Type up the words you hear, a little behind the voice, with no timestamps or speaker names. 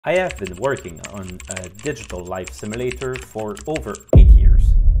I have been working on a digital life simulator for over 8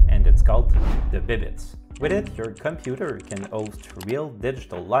 years, and it's called the Bibites. With it, your computer can host real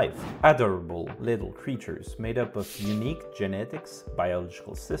digital life, adorable little creatures made up of unique genetics,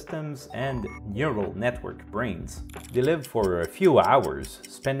 biological systems, and neural network brains. They live for a few hours,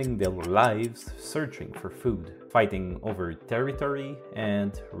 spending their lives searching for food, fighting over territory,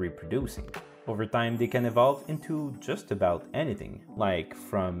 and reproducing. Over time, they can evolve into just about anything, like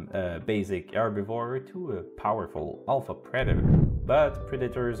from a basic herbivore to a powerful alpha predator. But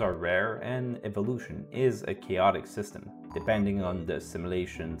predators are rare and evolution is a chaotic system. Depending on the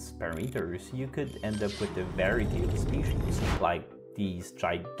simulation's parameters, you could end up with a variety of species, like these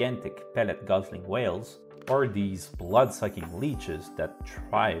gigantic pellet-guzzling whales, or these blood-sucking leeches that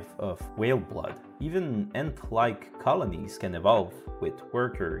thrive off whale blood. Even ant-like colonies can evolve, with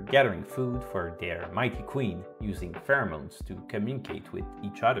workers gathering food for their mighty queen, using pheromones to communicate with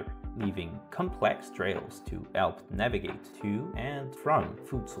each other, leaving complex trails to help navigate to and from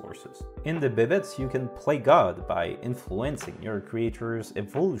food sources. In the Bibites, you can play God by influencing your creator's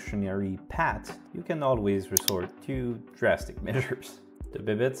evolutionary path. You can always resort to drastic measures. The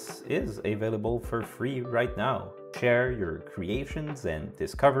Bibites is available for free right now. Share your creations and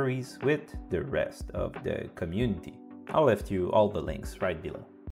discoveries with the rest of the community. I'll left you all the links right below.